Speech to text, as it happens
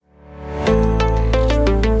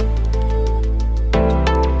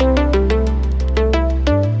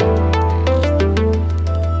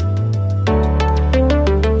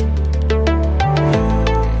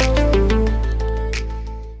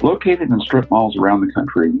Located in strip malls around the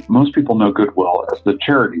country, most people know Goodwill as the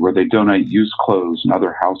charity where they donate used clothes and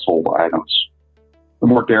other household items. The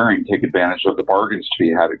more daring take advantage of the bargains to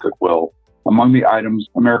be had at Goodwill. Among the items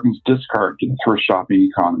Americans discard to the thrift shopping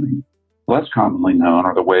economy. Less commonly known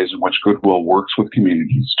are the ways in which Goodwill works with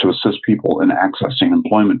communities to assist people in accessing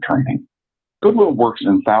employment training. Goodwill works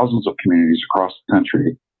in thousands of communities across the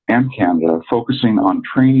country and Canada, focusing on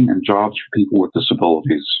training and jobs for people with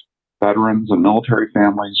disabilities, veterans and military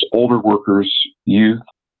families, older workers, youth,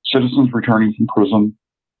 citizens returning from prison,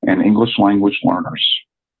 and English language learners.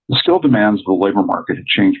 The skill demands of the labor market have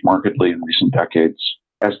changed markedly in recent decades.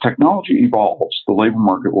 As technology evolves, the labor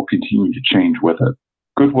market will continue to change with it.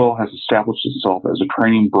 Goodwill has established itself as a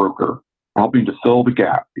training broker, helping to fill the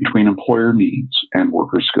gap between employer needs and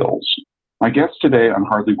worker skills. My guest today on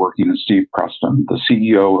Hardly Working is Steve Preston, the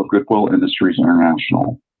CEO of Goodwill Industries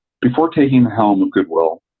International. Before taking the helm of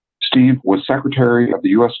Goodwill, Steve was Secretary of the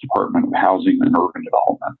U.S. Department of Housing and Urban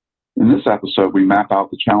Development. In this episode, we map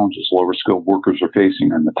out the challenges lower-skilled workers are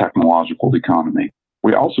facing in the technological economy.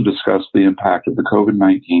 We also discuss the impact of the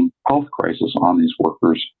COVID-19 health crisis on these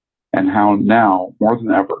workers and how now, more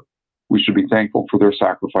than ever, we should be thankful for their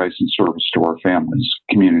sacrifice and service to our families,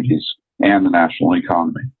 communities, and the national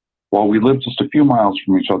economy. While we live just a few miles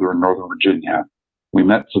from each other in Northern Virginia, we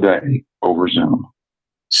met today over Zoom.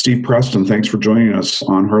 Steve Preston, thanks for joining us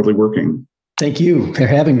on Hardly Working. Thank you for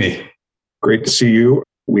having me. Great to see you.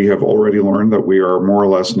 We have already learned that we are more or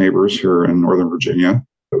less neighbors here in Northern Virginia.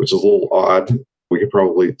 It was a little odd. We could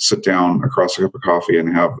probably sit down across a cup of coffee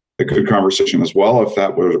and have a good conversation as well if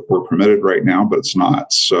that were permitted right now, but it's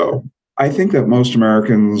not. So I think that most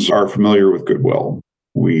Americans are familiar with Goodwill.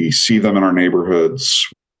 We see them in our neighborhoods.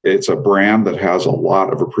 It's a brand that has a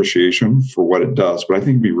lot of appreciation for what it does, but I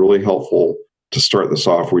think it'd be really helpful to start this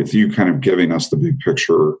off with you kind of giving us the big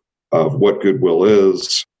picture of what Goodwill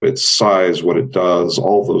is, its size, what it does,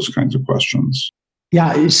 all those kinds of questions.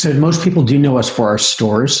 Yeah, so most people do know us for our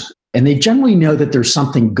stores, and they generally know that there's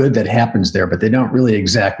something good that happens there, but they don't really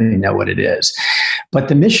exactly know what it is. But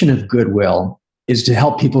the mission of Goodwill is to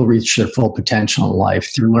help people reach their full potential in life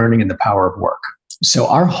through learning and the power of work. So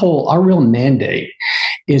our real mandate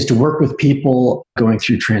is to work with people going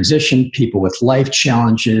through transition, people with life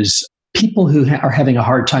challenges, people who are having a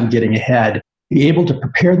hard time getting ahead, be able to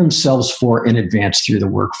prepare themselves for in advance through the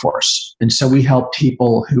workforce. And so we help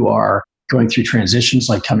people who are going through transitions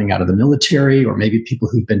like coming out of the military or maybe people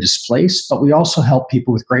who've been displaced, but we also help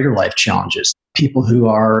people with greater life challenges, people who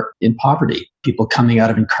are in poverty, people coming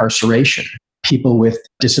out of incarceration, people with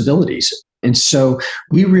disabilities. And so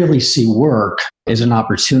we really see work as an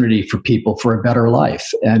opportunity for people for a better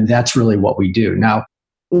life. And that's really what we do. Now,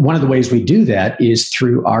 one of the ways we do that is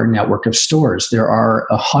through our network of stores. There are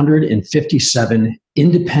 157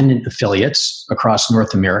 independent affiliates across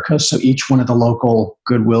North America. So each one of the local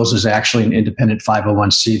Goodwills is actually an independent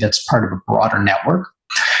 501c that's part of a broader network.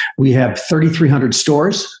 We have 3,300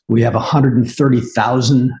 stores. We have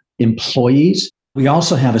 130,000 employees. We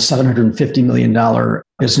also have a $750 million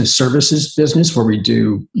business services business where we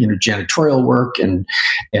do, janitorial work and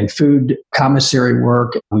food commissary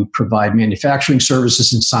work. We provide manufacturing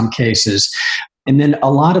services in some cases. And then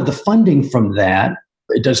a lot of the funding from that,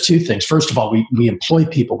 it does two things. First of all, we employ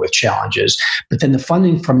people with challenges, but then the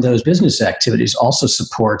funding from those business activities also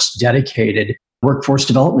supports dedicated workforce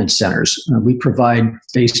development centers. We provide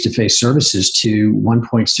face-to-face services to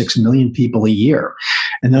 1.6 million people a year.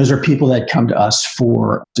 And those are people that come to us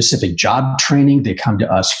for specific job training. They come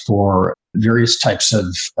to us for various types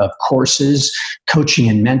of courses, coaching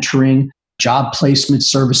and mentoring, job placement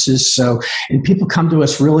services. And people come to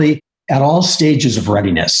us really at all stages of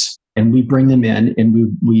readiness. And we bring them in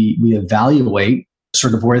and we evaluate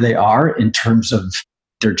sort of where they are in terms of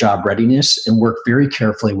their job readiness and work very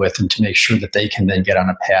carefully with them to make sure that they can then get on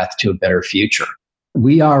a path to a better future.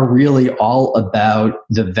 We are really all about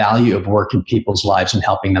the value of work in people's lives and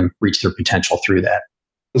helping them reach their potential through that.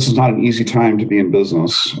 This is not an easy time to be in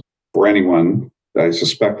business for anyone. I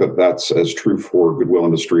suspect that that's as true for Goodwill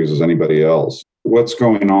Industries as anybody else. What's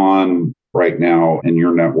going on right now in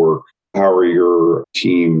your network? How are your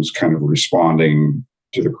teams kind of responding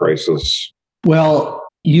to the crisis? Well,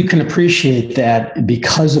 you can appreciate that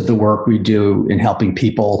because of the work we do in helping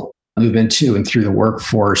people move into and through the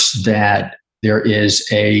workforce, that there is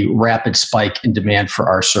a rapid spike in demand for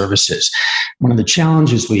our services. One of the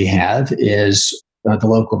challenges we have is the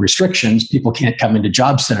local restrictions. People can't come into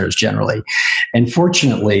job centers generally. And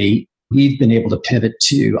fortunately, we've been able to pivot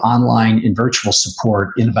to online and virtual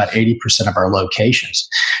support in about 80% of our locations.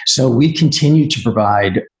 So we continue to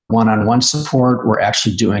provide one-on-one support. We're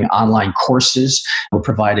actually doing online courses. We're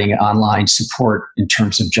providing online support in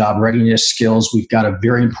terms of job readiness skills. We've got a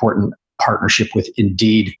very important partnership with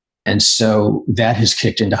Indeed. And so that has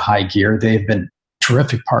kicked into high gear. They've been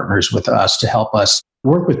terrific partners with us to help us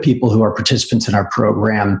work with people who are participants in our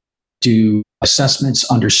program, do assessments,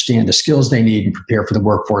 understand the skills they need, and prepare for the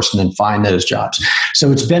workforce, and then find those jobs.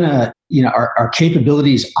 So it's been our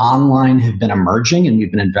capabilities online have been emerging, and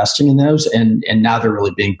we've been investing in those, and now they're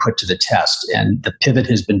really being put to the test. And the pivot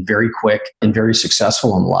has been very quick and very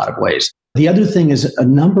successful in a lot of ways. The other thing is a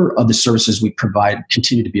number of the services we provide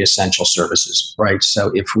continue to be essential services, right?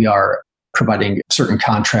 So if we are providing certain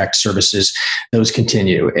contract services, those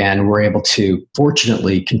continue, and we're able to,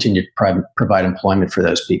 fortunately, continue to provide employment for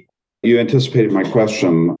those people. You anticipated my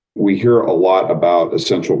question. We hear a lot about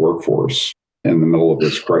essential workforce in the middle of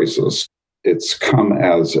this crisis. It's come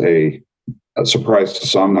as a surprise to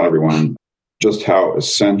some, not everyone, just how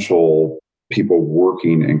essential people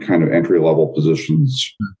working in kind of entry-level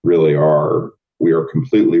positions really are. We are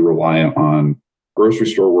completely reliant on grocery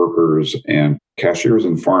store workers and cashiers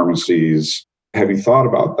in pharmacies. Have you thought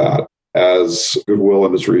about that as Goodwill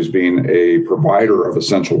Industries being a provider of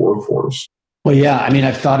essential workforce? Well, yeah,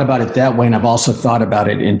 I've thought about it that way, and I've also thought about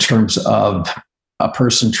it in terms of a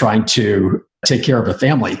person trying to take care of a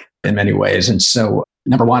family in many ways. And so,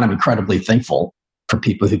 number one, I'm incredibly thankful for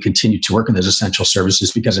people who continue to work in those essential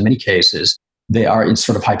services, because in many cases, they are in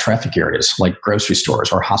sort of high traffic areas like grocery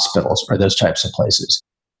stores or hospitals or those types of places.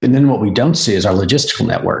 And then what we don't see is our logistical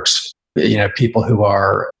networks, people who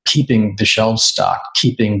are keeping the shelves stocked,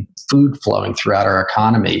 keeping food flowing throughout our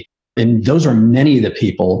economy. And those are many of the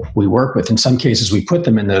people we work with. In some cases, we put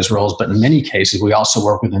them in those roles, but in many cases, we also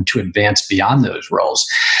work with them to advance beyond those roles.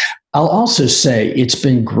 I'll also say it's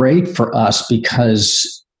been great for us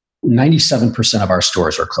because 97% of our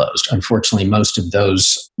stores are closed. Unfortunately, most of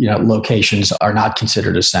those locations are not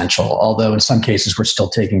considered essential, although in some cases, we're still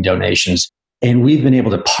taking donations. And we've been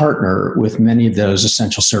able to partner with many of those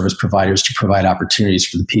essential service providers to provide opportunities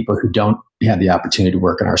for the people who don't have the opportunity to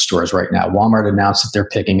work in our stores right now. Walmart announced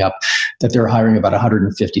that they're hiring about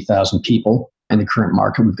 150,000 people in the current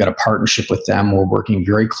market. We've got a partnership with them. We're working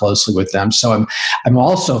very closely with them. So I'm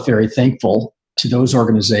also very thankful to those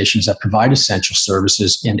organizations that provide essential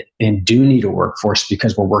services and do need a workforce,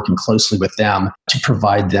 because we're working closely with them to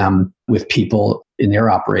provide them with people in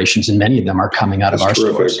their operations, and many of them are coming out of our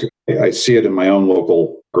stores. I see it in my own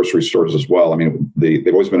local grocery stores as well.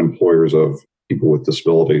 They've always been employers of people with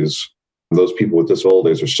disabilities. Those people with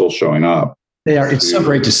disabilities are still showing up. They are. It's so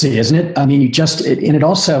great to see, isn't it? And it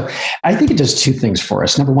also, I think it does two things for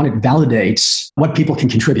us. Number one, it validates what people can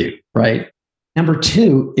contribute, right? Number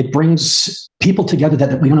two, it brings people together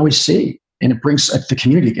that we don't always see. And it brings the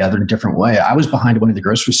community together in a different way. I was behind one in the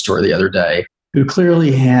grocery store the other day who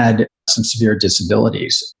clearly had some severe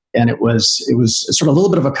disabilities. And it was sort of a little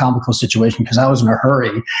bit of a comical situation, because I was in a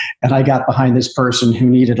hurry and I got behind this person who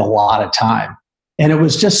needed a lot of time. And it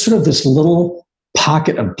was just sort of this little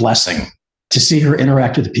pocket of blessing to see her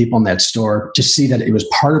interact with the people in that store, to see that it was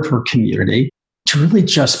part of her community, to really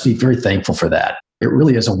just be very thankful for that. It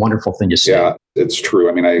really is a wonderful thing to see. Yeah, it's true.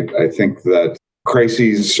 I think that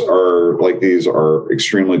crises like these are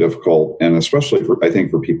extremely difficult, and especially for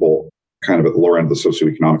people kind of at the lower end of the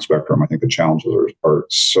socioeconomic spectrum. I think the challenges are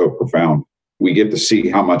so profound. We get to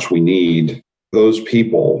see how much we need those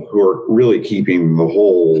people who are really keeping the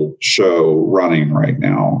whole show running right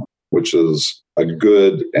now, which is a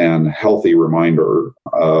good and healthy reminder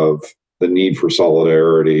of the need for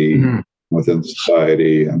solidarity within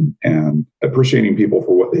society, and appreciating people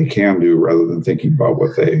for what they can do rather than thinking about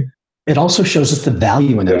what they... It also shows us the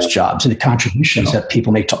value in those jobs and the contributions that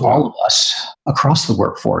people make to all of us across the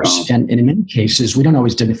workforce. And in many cases, we don't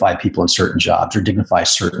always dignify people in certain jobs or dignify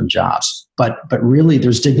certain jobs, but really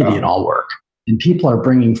there's dignity in all work. And people are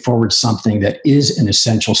bringing forward something that is an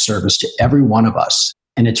essential service to every one of us.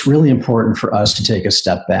 And it's really important for us to take a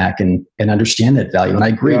step back and understand that value. And I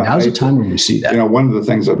agree, now's the time when we see that. One of the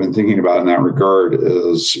things I've been thinking about in that regard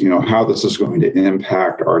is, how this is going to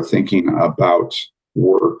impact our thinking about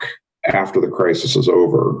work after the crisis is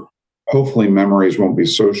over. Hopefully memories won't be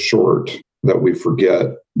so short that we forget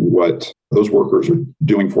what those workers are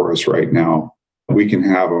doing for us right now. We can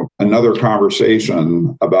have another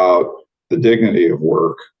conversation about the dignity of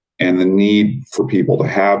work and the need for people to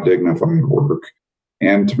have dignified work,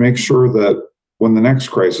 and to make sure that when the next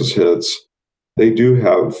crisis hits, they do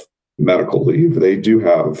have medical leave, they do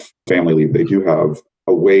have family leave, they do have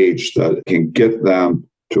a wage that can get them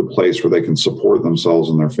to a place where they can support themselves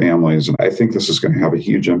and their families. And I think this is going to have a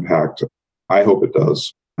huge impact. I hope it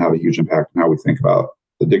does have a huge impact on how we think about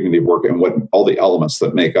the dignity of work and what all the elements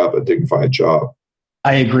that make up a dignified job.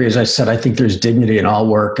 I agree. As I said, I think there's dignity in all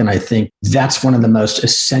work. And I think that's one of the most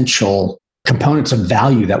essential components of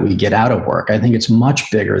value that we get out of work. I think it's much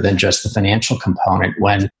bigger than just the financial component,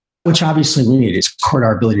 which obviously we need. It's core to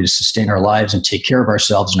our ability to sustain our lives and take care of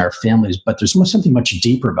ourselves and our families. But there's something much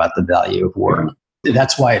deeper about the value of work. Yeah.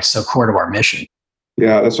 That's why it's so core to our mission.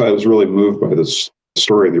 Yeah, that's why I was really moved by this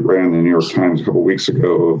story that ran in the New York Times a couple of weeks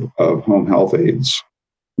ago of home health aides,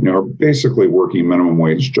 are basically working minimum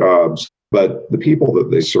wage jobs, but the people that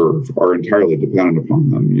they serve are entirely dependent upon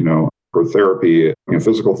them, for therapy,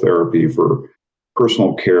 physical therapy, for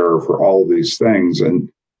personal care, for all of these things. And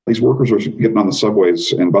these workers are getting on the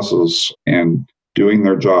subways and buses and doing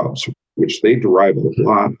their jobs, which they derive a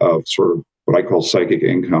lot of sort of what I call psychic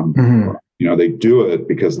income. Mm-hmm. They do it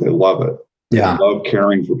because they love it. Yeah. They love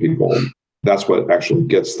caring for people. That's what actually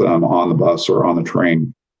gets them on the bus or on the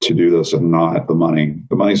train to do this, and not the money.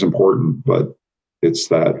 The money's important, but it's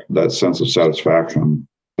that sense of satisfaction.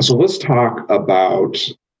 So let's talk about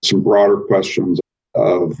some broader questions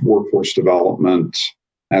of workforce development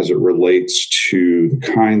as it relates to the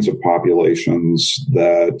kinds of populations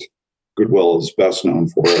that Goodwill is best known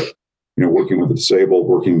for. Working with the disabled,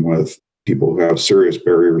 working with people who have serious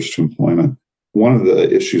barriers to employment. One of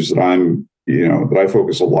the issues that that I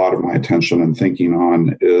focus a lot of my attention and thinking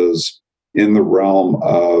on is in the realm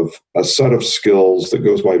of a set of skills that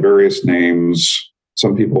goes by various names.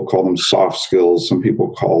 Some people call them soft skills. Some people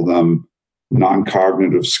call them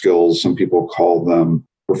non-cognitive skills. Some people call them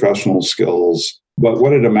professional skills. But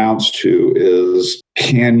what it amounts to is,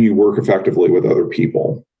 can you work effectively with other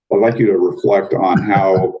people? I'd like you to reflect on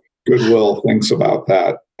how Goodwill thinks about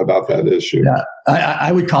that issue. Yeah,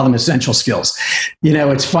 I would call them essential skills.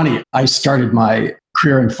 It's funny. I started my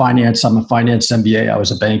career in finance. I'm a finance MBA. I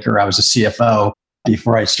was a banker. I was a CFO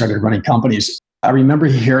before I started running companies. I remember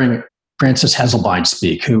hearing Frances Hesselbein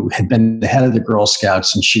speak, who had been the head of the Girl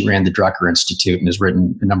Scouts, and she ran the Drucker Institute and has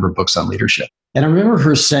written a number of books on leadership. And I remember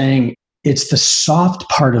her saying, it's the soft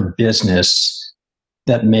part of business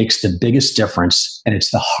that makes the biggest difference, and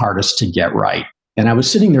it's the hardest to get right. And I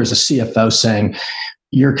was sitting there as a CFO saying,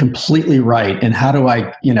 you're completely right. And how do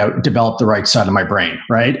I, develop the right side of my brain,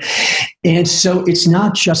 right? And so it's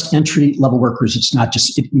not just entry level workers. It's not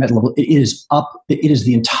just mid-level. It is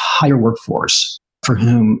the entire workforce for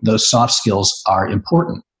whom those soft skills are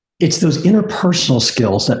important. It's those interpersonal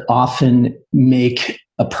skills that often make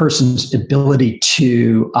a person's ability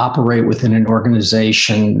to operate within an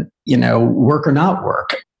organization, work or not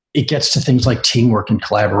work. It gets to things like teamwork and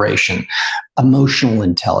collaboration, emotional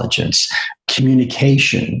intelligence,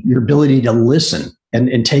 communication, your ability to listen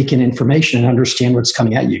and take in information and understand what's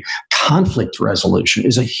coming at you. Conflict resolution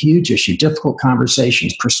is a huge issue. Difficult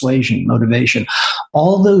conversations, persuasion, motivation,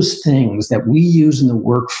 all those things that we use in the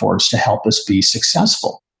workforce to help us be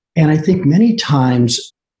successful. And I think many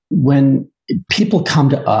times when people come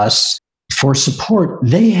to us for support,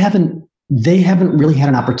 they haven't really had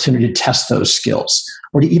an opportunity to test those skills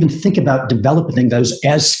or to even think about developing those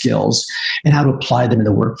as skills and how to apply them in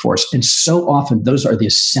the workforce. And so often those are the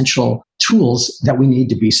essential tools that we need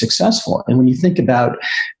to be successful. And when you think about,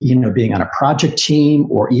 being on a project team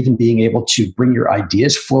or even being able to bring your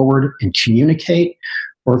ideas forward and communicate,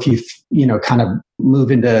 or if you, kind of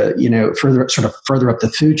move into, further up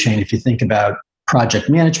the food chain, if you think about project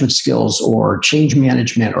management skills or change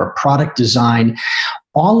management or product design,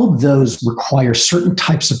 all of those require certain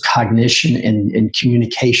types of cognition and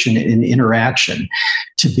communication and interaction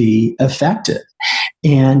to be effective.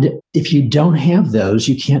 And if you don't have those,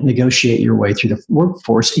 you can't negotiate your way through the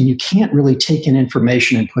workforce, and you can't really take in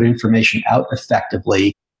information and put information out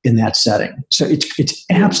effectively in that setting. So it's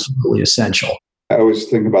absolutely essential. I always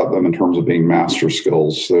think about them in terms of being master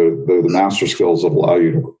skills. They're the master skills that allow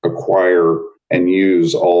you to acquire and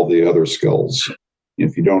use all the other skills.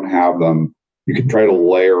 If you don't have them, you can try to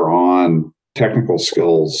layer on technical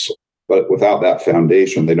skills, but without that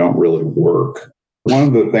foundation, they don't really work. One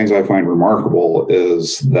of the things I find remarkable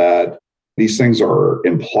is that these things are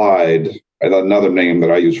implied. Another name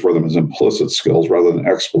that I use for them is implicit skills rather than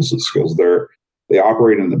explicit skills. They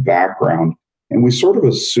operate in the background, and we sort of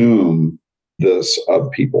assume this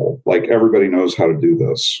of people, like everybody knows how to do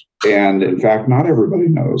this. And in fact, not everybody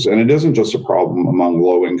knows. And it isn't just a problem among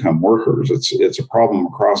low-income workers. It's a problem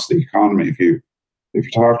across the economy. If you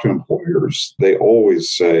talk to employers, they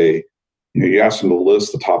always say, you ask them to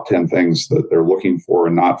list the top 10 things that they're looking for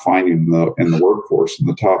and not finding in the workforce. And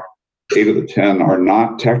the top 8 of the 10 are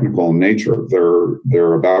not technical in nature.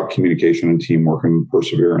 They're about communication and teamwork and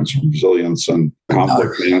perseverance and resilience and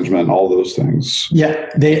conflict management, all those things. Yeah,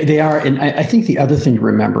 they are. And I think the other thing to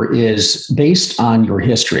remember is based on your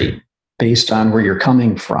history, based on where you're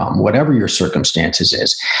coming from, whatever your circumstances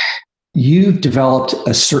is, you've developed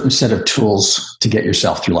a certain set of tools to get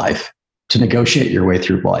yourself through life, to negotiate your way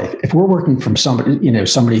through life. If we're working from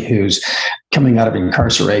somebody who's coming out of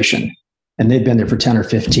incarceration and they've been there for 10 or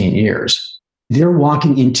 15 years, they're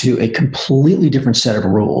walking into a completely different set of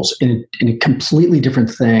rules in a completely different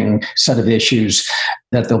set of issues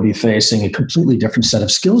that they'll be facing, a completely different set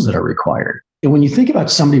of skills that are required. And when you think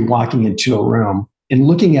about somebody walking into a room and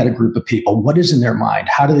looking at a group of people, what is in their mind?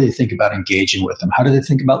 How do they think about engaging with them? How do they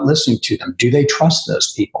think about listening to them? Do they trust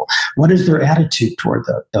those people? What is their attitude toward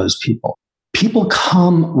those people? People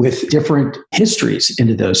come with different histories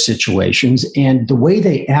into those situations, and the way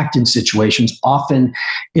they act in situations often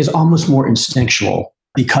is almost more instinctual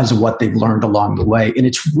because of what they've learned along the way. And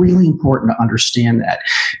it's really important to understand that,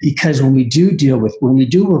 because when we do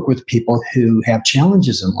work with people who have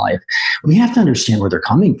challenges in life, we have to understand where they're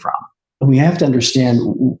coming from. And we have to understand,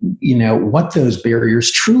 what those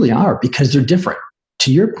barriers truly are, because they're different.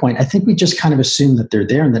 To your point, I think we just kind of assume that they're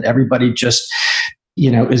there and that everybody just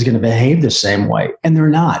is going to behave the same way. And they're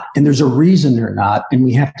not. And there's a reason they're not. And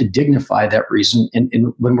we have to dignify that reason.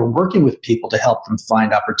 And when we're working with people to help them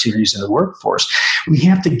find opportunities in the workforce, we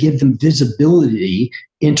have to give them visibility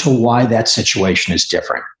into why that situation is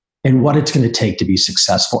different and what it's going to take to be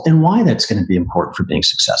successful and why that's going to be important for being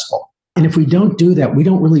successful. And if we don't do that, we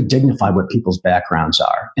don't really dignify what people's backgrounds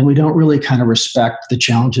are. And we don't really kind of respect the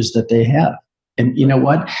challenges that they have. And you know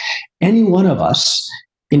what? Any one of us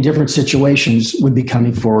in different situations would be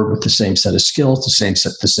coming forward with the same set of skills, the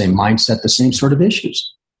same mindset, the same sort of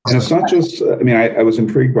issues. And it's not just, I was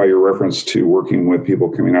intrigued by your reference to working with people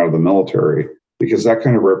coming out of the military, because that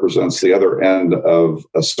kind of represents the other end of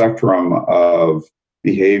a spectrum of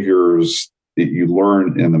behaviors that you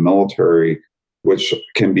learn in the military, which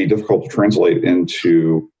can be difficult to translate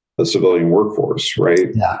into the civilian workforce,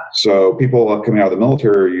 right? Yeah. So people coming out of the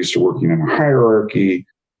military are used to working in a hierarchy.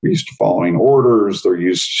 They're used to following orders. They're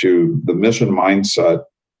used to the mission mindset,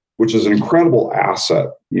 which is an incredible asset,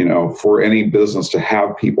 for any business to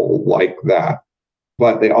have people like that.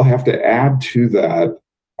 But they all have to add to that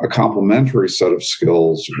a complementary set of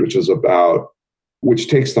skills, which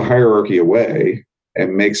takes the hierarchy away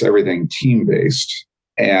and makes everything team-based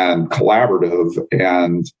and collaborative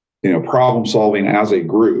and, problem solving as a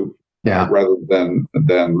group, rather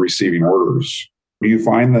than receiving orders. Do you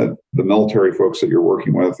find that the military folks that you're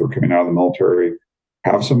working with or coming out of the military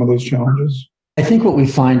have some of those challenges? I think what we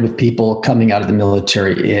find with people coming out of the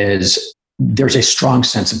military is there's a strong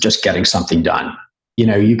sense of just getting something done.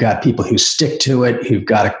 You got people who stick to it, who've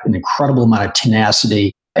got an incredible amount of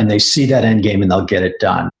tenacity, and they see that end game and they'll get it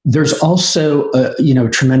done. There's also a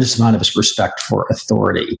tremendous amount of respect for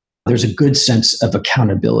authority. There's a good sense of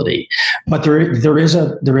accountability, but there is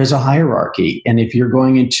a hierarchy. And if you're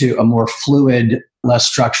going into a more fluid, less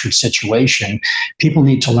structured situation, people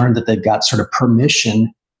need to learn that they've got sort of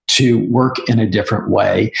permission to work in a different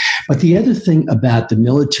way. But the other thing about the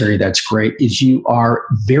military that's great is you are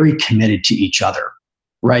very committed to each other,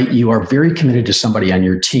 right? You are very committed to somebody on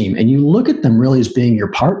your team, and you look at them really as being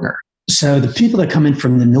your partner. So the people that come in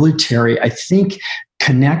from the military, I think,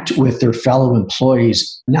 connect with their fellow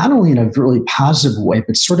employees, not only in a really positive way,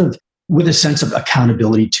 but sort of with a sense of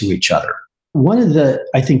accountability to each other. One of the,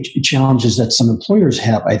 I think, challenges that some employers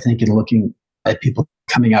have, I think, in looking at people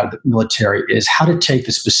coming out of the military is how to take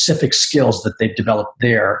the specific skills that they've developed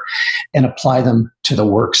there and apply them to the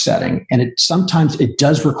work setting. And sometimes it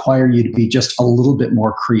does require you to be just a little bit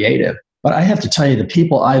more creative. But I have to tell you, the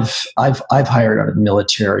people I've hired out of the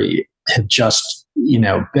military have just,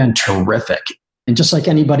 been terrific. And just like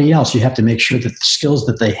anybody else, you have to make sure that the skills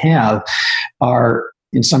that they have are,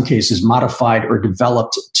 in some cases, modified or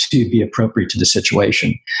developed to be appropriate to the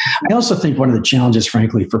situation. I also think one of the challenges,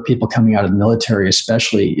 frankly, for people coming out of the military,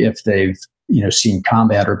 especially if they've, seen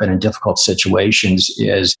combat or been in difficult situations,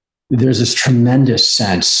 is there's this tremendous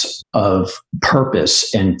sense of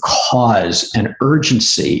purpose and cause and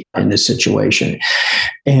urgency in this situation.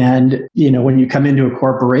 And, when you come into a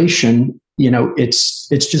corporation, it's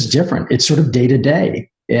just different. It's sort of day to day.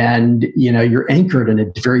 And, you're anchored in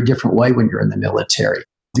a very different way when you're in the military.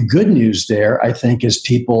 The good news there, I think, is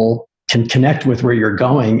people can connect with where you're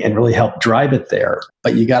going and really help drive it there.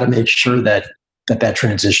 But you got to make sure that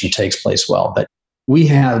transition takes place well. But we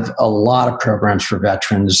have a lot of programs for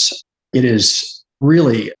veterans. It is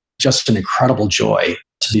really just an incredible joy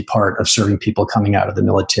to be part of serving people coming out of the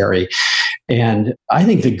military. And I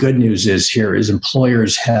think the good news is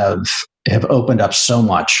employers have opened up so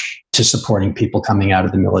much to supporting people coming out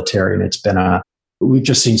of the military. And we've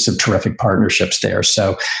just seen some terrific partnerships there.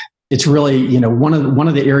 So it's really, one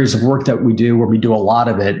of the areas of work that we do where we do a lot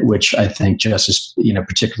of it, which I think just is,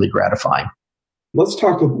 particularly gratifying. Let's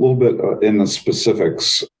talk a little bit in the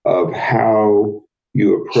specifics of how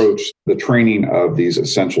you approach the training of these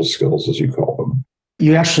essential skills, as you call them.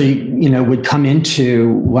 You actually, would come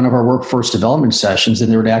into one of our workforce development sessions,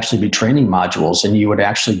 and there would actually be training modules, and you would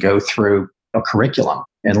actually go through a curriculum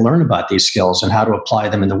and learn about these skills and how to apply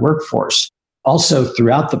them in the workforce. Also,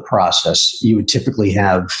 throughout the process, you would typically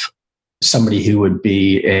have somebody who would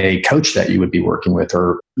be a coach that you would be working with,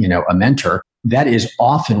 or, a mentor. That is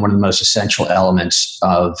often one of the most essential elements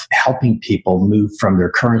of helping people move from their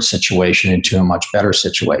current situation into a much better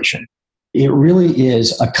situation. It really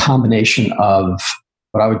is a combination of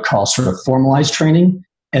what I would call sort of formalized training,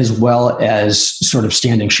 as well as sort of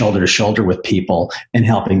standing shoulder to shoulder with people and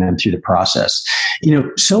helping them through the process.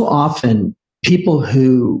 So often people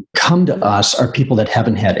who come to us are people that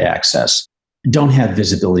haven't had access, don't have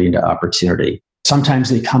visibility into opportunity. Sometimes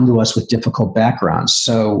they come to us with difficult backgrounds.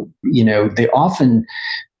 So, they often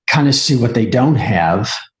kind of see what they don't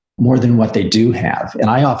have more than what they do have. And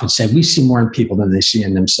I often say we see more in people than they see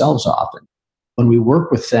in themselves often. When we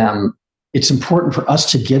work with them, it's important for us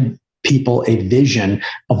to give people a vision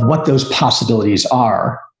of what those possibilities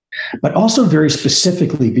are, but also very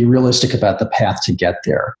specifically be realistic about the path to get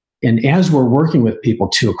there. And as we're working with people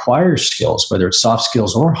to acquire skills, whether it's soft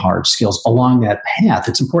skills or hard skills along that path,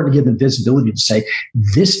 it's important to give them visibility to say,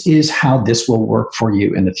 this is how this will work for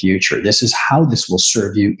you in the future. This is how this will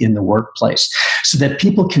serve you in the workplace, so that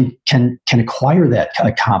people can acquire that kind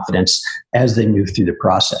of confidence as they move through the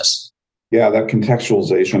process. Yeah, that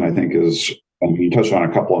contextualization, I think, you touched on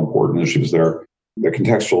a couple of important issues there. The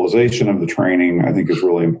contextualization of the training, I think, is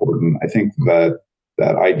really important. I think that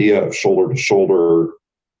idea of shoulder to shoulder,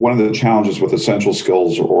 one of the challenges with essential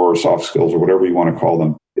skills or soft skills or whatever you want to call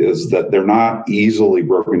them is that they're not easily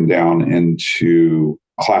broken down into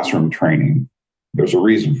classroom training. There's a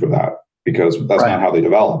reason for that, because that's not how they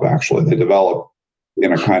develop, actually. They develop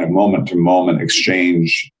in a kind of moment-to-moment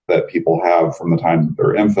exchange that people have from the time that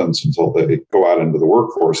they're infants until they go out into the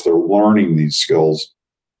workforce. They're learning these skills.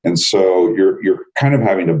 And so you're kind of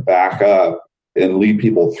having to back up and lead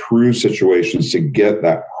people through situations to get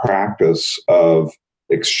that practice of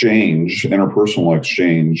exchange, interpersonal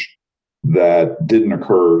exchange, that didn't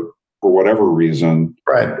occur for whatever reason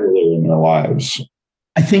earlier in their lives.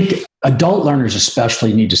 I think adult learners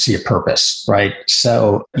especially need to see a purpose, right?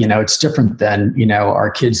 So, it's different than,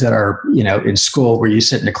 our kids that are, in school, where you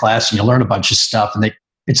sit in a class and you learn a bunch of stuff, and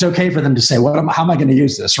it's okay for them to say, how am I going to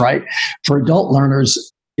use this, right? For adult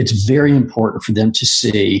learners, it's very important for them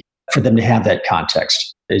to have that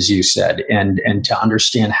context, as you said, and to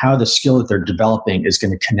understand how the skill that they're developing is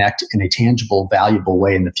going to connect in a tangible, valuable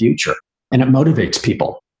way in the future. And it motivates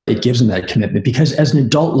people. It gives them that commitment, because as an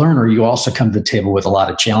adult learner, you also come to the table with a lot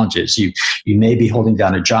of challenges. You may be holding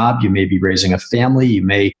down a job, you may be raising a family, you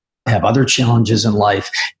may have other challenges in life,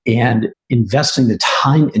 and investing the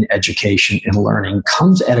time in education and learning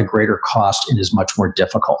comes at a greater cost and is much more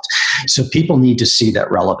difficult. So people need to see that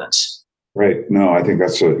relevance. Right. No, I think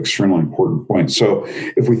that's an extremely important point. So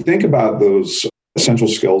if we think about those essential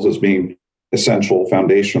skills as being essential,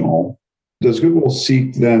 foundational, does Goodwill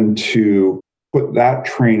seek then to put that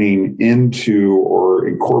training into or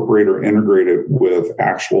incorporate or integrate it with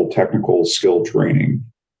actual technical skill training?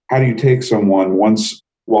 How do you take someone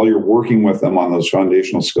while you're working with them on those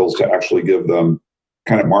foundational skills to actually give them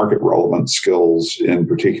kind of market relevant skills in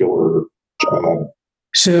particular job?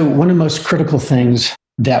 So one of the most critical things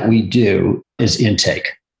that we do is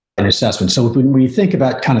intake and assessment. So when you think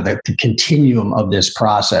about kind of the continuum of this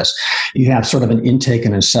process, you have sort of an intake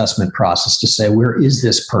and assessment process to say, where is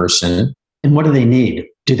this person and what do they need?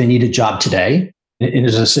 Do they need a job today? And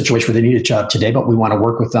is it a situation where they need a job today, but we want to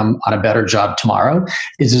work with them on a better job tomorrow?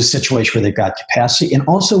 Is it a situation where they've got capacity? And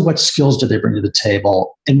also, what skills do they bring to the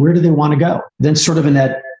table and where do they want to go? Then sort of in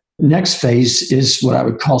that next phase is what I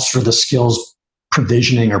would call sort of the skills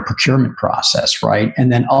provisioning or procurement process, right?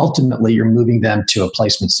 And then ultimately you're moving them to a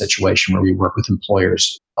placement situation where we work with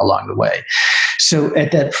employers along the way. So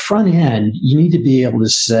at that front end, you need to be able to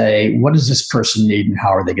say, what does this person need and how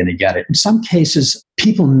are they going to get it? In some cases,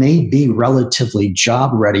 people may be relatively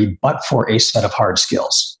job ready, but for a set of hard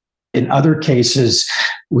skills. In other cases,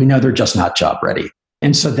 we know they're just not job ready.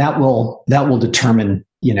 And so that will determine,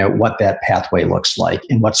 what that pathway looks like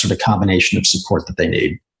and what sort of combination of support that they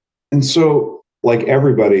need. And so, like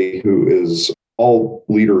everybody who is all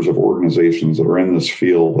leaders of organizations that are in this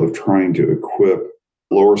field of trying to equip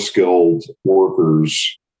lower skilled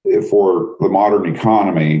workers for the modern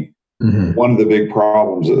economy. Mm-hmm. One of the big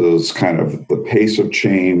problems is kind of the pace of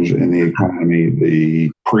change in the economy,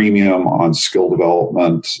 the premium on skill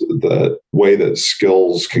development, the way that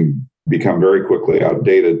skills can become very quickly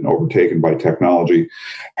outdated and overtaken by technology.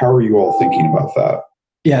 How are you all thinking about that?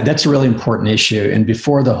 Yeah, that's a really important issue. And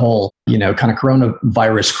before the whole, kind of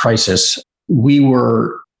coronavirus crisis, we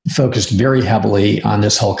were focused very heavily on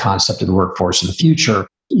this whole concept of the workforce of the future,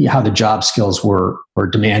 how the job skills or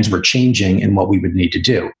demands were changing and what we would need to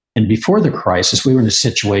do. And before the crisis, we were in a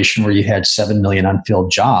situation where you had 7 million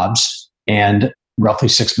unfilled jobs and roughly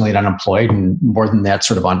 6 million unemployed and more than that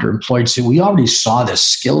sort of underemployed. So we already saw this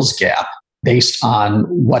skills gap based on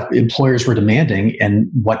what employers were demanding and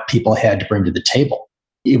what people had to bring to the table.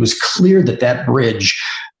 It was clear that that bridge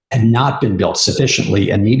had not been built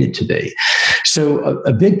sufficiently and needed to be. So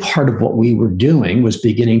a big part of what we were doing was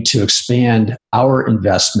beginning to expand our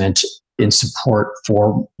investment in support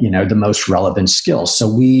for, the most relevant skills. So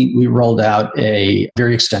we rolled out a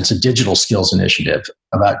very extensive digital skills initiative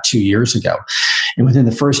about 2 years ago. And within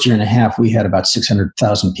the first year and a half, we had about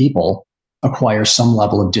 600,000 people acquire some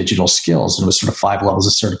level of digital skills. And it was sort of 5 levels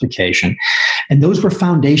of certification. And those were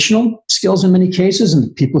foundational skills in many cases. And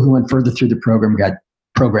the people who went further through the program got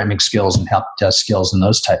programming skills and help desk skills and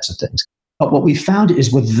those types of things. But what we found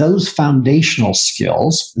is with those foundational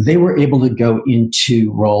skills, they were able to go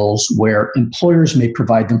into roles where employers may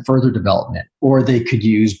provide them further development, or they could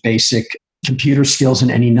use basic computer skills in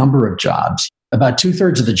any number of jobs. About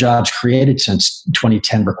 2/3 of the jobs created since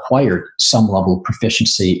 2010 required some level of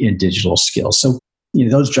proficiency in digital skills. So,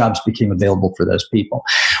 those jobs became available for those people.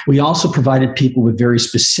 We also provided people with very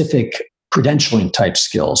specific credentialing type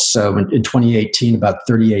skills. So in 2018, about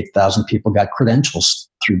 38,000 people got credentials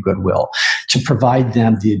through Goodwill to provide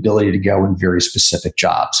them the ability to go in very specific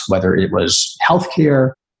jobs, whether it was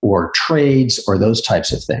healthcare or trades or those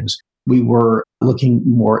types of things. We were looking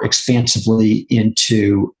more expansively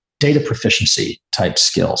into data proficiency type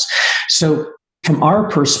skills. So from our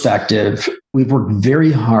perspective, we've worked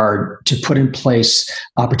very hard to put in place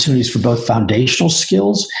opportunities for both foundational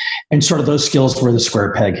skills and sort of those skills where the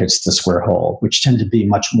square peg hits the square hole, which tend to be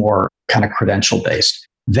much more kind of credential based.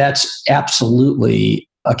 That's absolutely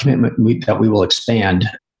a commitment that we will expand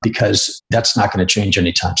because that's not going to change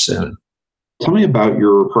anytime soon. Tell me about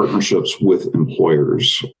your partnerships with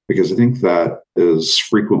employers, because I think that is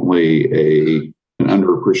frequently an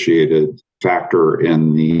underappreciated factor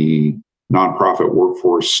in the nonprofit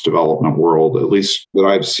workforce development world, at least that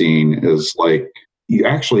I've seen, is like you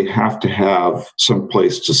actually have to have some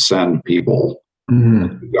place to send people.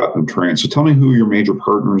 You've got them trained. So tell me who your major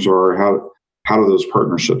partners are. How do those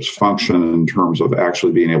partnerships function in terms of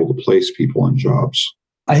actually being able to place people in jobs?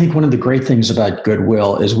 I think one of the great things about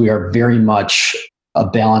Goodwill is we are very much a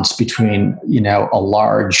balance between, a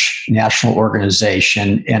large national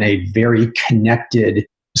organization and a very connected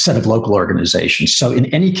set of local organizations. So in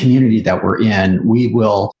any community that we're in, we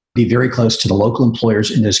will be very close to the local employers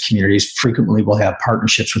in those communities. Frequently, we'll have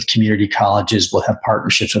partnerships with community colleges, we'll have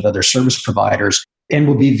partnerships with other service providers, and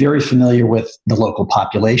we'll be very familiar with the local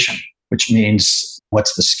population, which means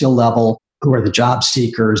what's the skill level, who are the job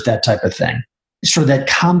seekers, that type of thing. So that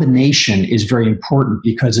combination is very important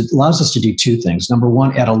because it allows us to do two things. Number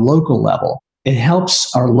one, at a local level, it helps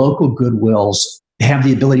our local Goodwills have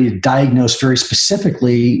the ability to diagnose very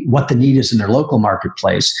specifically what the need is in their local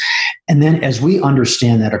marketplace. And then as we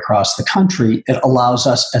understand that across the country, it allows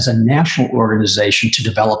us as a national organization to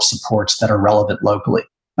develop supports that are relevant locally.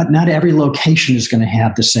 But not every location is going to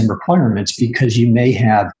have the same requirements because you may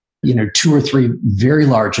have 2 or 3 very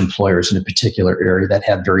large employers in a particular area that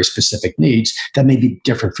have very specific needs that may be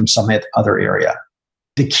different from some other area.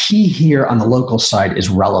 The key here on the local side is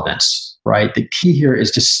relevance, right? The key here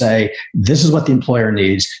is to say, this is what the employer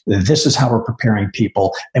needs, this is how we're preparing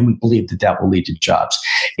people, and we believe that that will lead to jobs.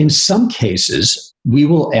 In some cases, we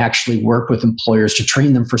will actually work with employers to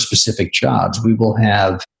train them for specific jobs. We will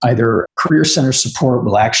have either career center support,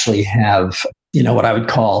 we'll actually have what I would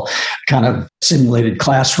call kind of simulated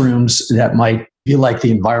classrooms that might be like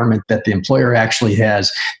the environment that the employer actually has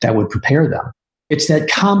that would prepare them. It's that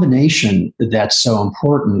combination that's so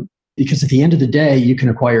important because at the end of the day, you can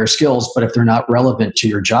acquire skills, but if they're not relevant to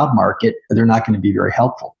your job market, they're not going to be very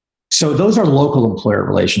helpful. So those are local employer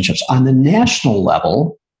relationships. On the national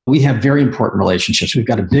level, we have very important relationships. We've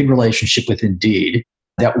got a big relationship with Indeed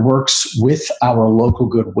that works with our local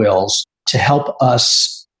Goodwills to help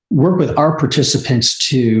us work with our participants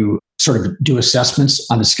to sort of do assessments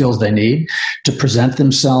on the skills they need to present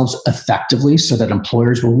themselves effectively so that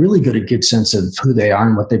employers will really get a good sense of who they are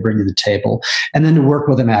and what they bring to the table, and then to work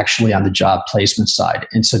with them actually on the job placement side.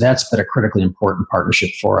 And so that's been a critically important partnership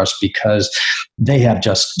for us because they have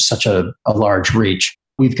just such a large reach.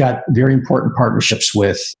 We've got very important partnerships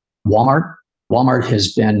with Walmart. Walmart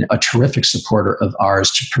has been a terrific supporter of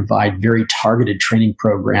ours to provide very targeted training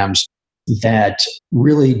programs that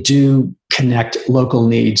really do connect local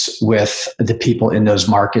needs with the people in those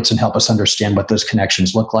markets and help us understand what those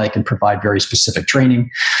connections look like and provide very specific training.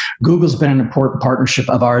 Google's been an important partnership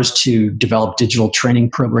of ours to develop digital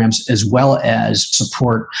training programs as well as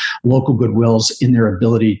support local Goodwills in their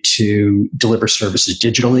ability to deliver services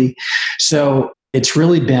digitally. So it's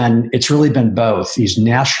really been both these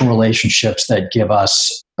national relationships that give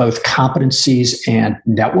us both competencies and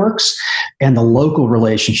networks, and the local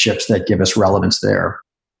relationships that give us relevance there.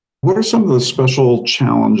 What are some of the special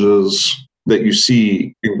challenges that you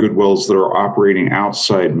see in Goodwills that are operating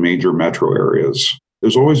outside major metro areas?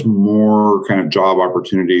 There's always more kind of job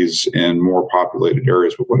opportunities in more populated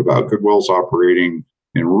areas, but what about Goodwills operating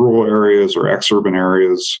in rural areas or ex-urban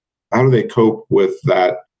areas? How do they cope with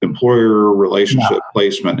that employer relationship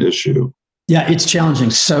placement issue? Yeah, it's challenging.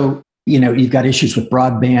 So, you've got issues with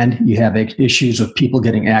broadband. You have issues with people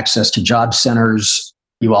getting access to job centers.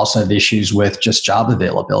 You also have issues with just job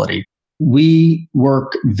availability. We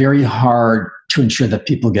work very hard to ensure that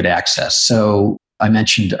people get access. So I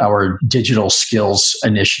mentioned our digital skills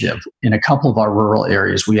initiative. In a couple of our rural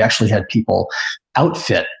areas, we actually had people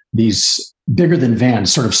outfit these bigger than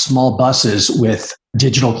vans, sort of small buses with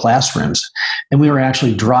digital classrooms. And we were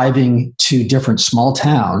actually driving to different small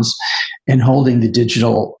towns and holding the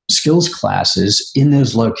digital skills classes in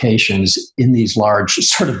those locations in these large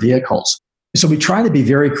sort of vehicles. So we try to be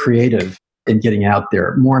very creative in getting out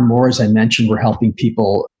there. More and more, as I mentioned, we're helping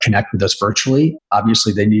people connect with us virtually.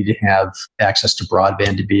 Obviously, they need to have access to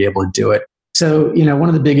broadband to be able to do it. So, one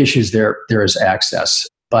of the big issues there is access.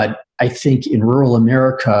 But I think in rural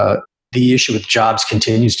America, the issue with jobs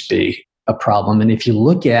continues to be a problem. And if you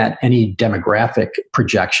look at any demographic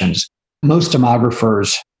projections, most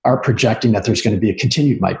demographers are projecting that there's going to be a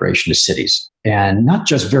continued migration to cities, and not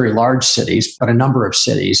just very large cities, but a number of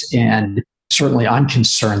cities. And certainly I'm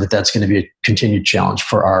concerned that that's going to be a continued challenge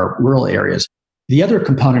for our rural areas. The other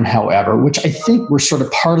component, however, which I think we're sort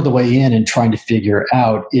of part of the way in and trying to figure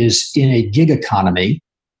out, is in a gig economy,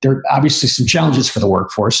 there are obviously some challenges for the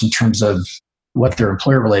workforce in terms of what their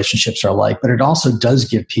employer relationships are like, but it also does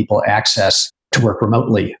give people access to work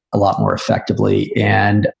remotely a lot more effectively.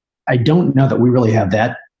 And I don't know that we really have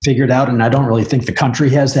that figured out, and I don't really think the country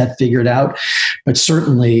has that figured out. But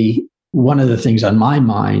certainly one of the things on my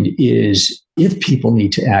mind is, if people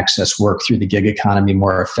need to access work through the gig economy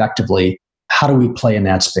more effectively, how do we play in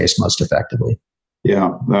that space most effectively?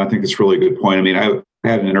 Yeah, I think it's a really good point. I mean, I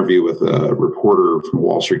had an interview with a reporter from the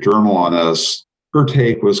Wall Street Journal on this. Her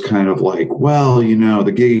take was kind of like, well,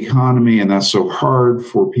 the gig economy, and that's so hard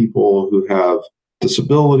for people who have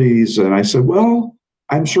disabilities. And I said, well,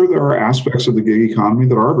 I'm sure there are aspects of the gig economy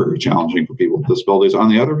that are very challenging for people with disabilities. On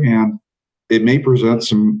the other hand, it may present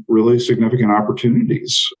some really significant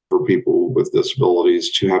opportunities for people with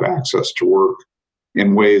disabilities to have access to work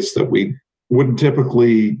in ways that we wouldn't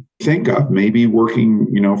typically think of. Maybe working,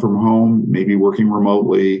 from home, maybe working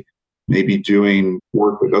remotely, maybe doing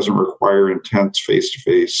work that doesn't require intense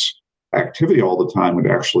face-to-face activity all the time would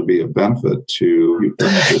actually be a benefit to.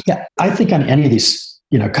 Yeah, I think on any of these,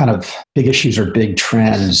 kind of big issues or big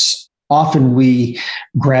trends, often we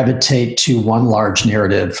gravitate to one large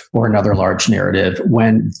narrative or another large narrative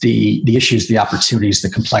when the issues, the opportunities, the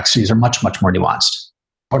complexities are much, much more nuanced.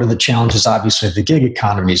 What are the challenges, obviously, of the gig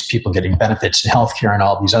economy is people getting benefits in healthcare and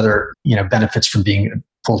all these other, benefits from being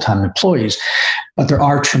full-time employees. But there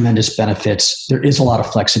are tremendous benefits. There is a lot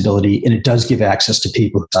of flexibility, and it does give access to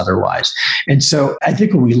people otherwise. And so I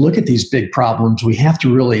think when we look at these big problems, we have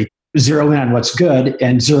to really zero in on what's good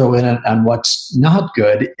and zero in on what's not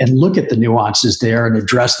good, and look at the nuances there and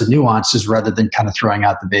address the nuances rather than kind of throwing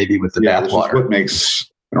out the baby with the bathwater. What makes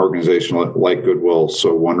an organization like Goodwill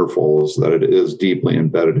so wonderful is that it is deeply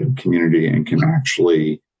embedded in community and can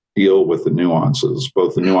actually deal with the nuances,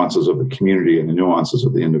 both the nuances of the community and the nuances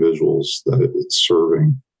of the individuals that it's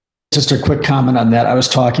serving. Just a quick comment on that. I was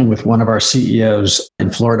talking with one of our CEOs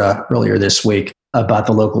in Florida earlier this week about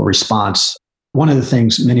the local response. One of the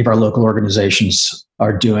things many of our local organizations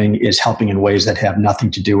are doing is helping in ways that have nothing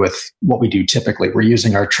to do with what we do typically. We're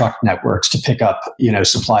using our truck networks to pick up,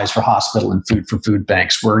 supplies for hospital and food for food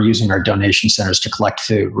banks. We're using our donation centers to collect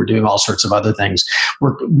food. We're doing all sorts of other things.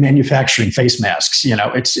 We're manufacturing face masks.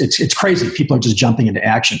 It's crazy. People are just jumping into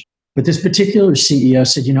action. But this particular CEO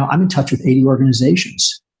said, I'm in touch with 80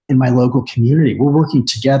 organizations in my local community. We're working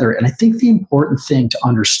together. And I think the important thing to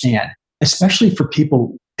understand, especially for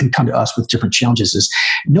people who come to us with different challenges, is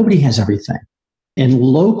nobody has everything. And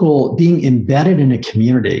being embedded in a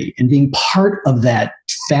community and being part of that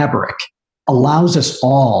fabric allows us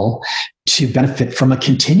all to benefit from a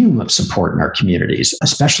continuum of support in our communities,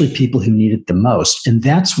 especially people who need it the most. And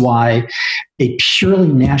that's why a purely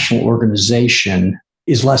national organization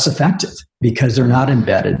is less effective, because they're not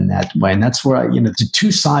embedded in that way. And that's where, the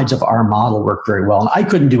two sides of our model work very well. And I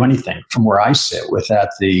couldn't do anything from where I sit without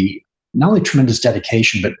the not only tremendous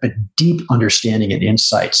dedication, but deep understanding and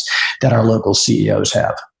insights that our local CEOs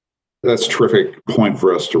have. That's a terrific point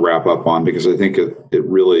for us to wrap up on, because I think it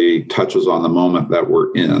really touches on the moment that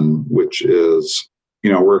we're in, which is,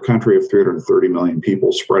 we're a country of 330 million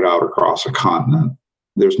people spread out across a continent.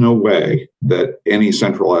 There's no way that any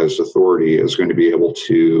centralized authority is going to be able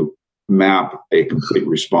to map a complete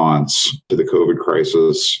response to the COVID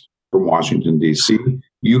crisis from Washington, D.C.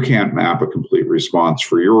 You can't map a complete response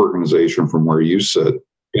for your organization from where you sit.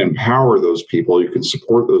 Empower those people. You can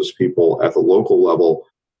support those people at the local level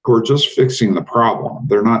who are just fixing the problem.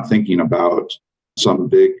 They're not thinking about some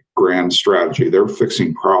big grand strategy. They're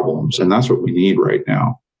fixing problems. And that's what we need right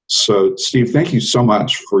now. So, Steve, thank you so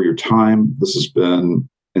much for your time. This has been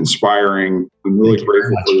inspiring. I'm really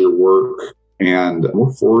grateful for your work, and I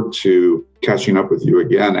look forward to catching up with you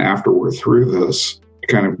again after we're through this, to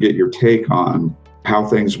kind of get your take on how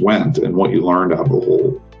things went and what you learned out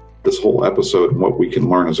of this whole episode and what we can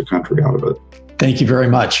learn as a country out of it. Thank you very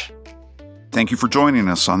much. Thank you for joining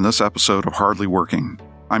us on this episode of Hardly Working.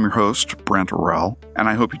 I'm your host, Brent Orrell, and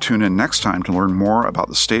I hope you tune in next time to learn more about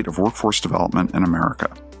the state of workforce development in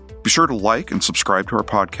America. Be sure to like and subscribe to our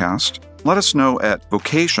podcast. Let us know at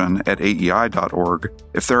vocation@aei.org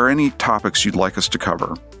if there are any topics you'd like us to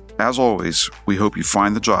cover. As always, we hope you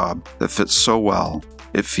find the job that fits so well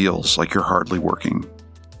it feels like you're hardly working.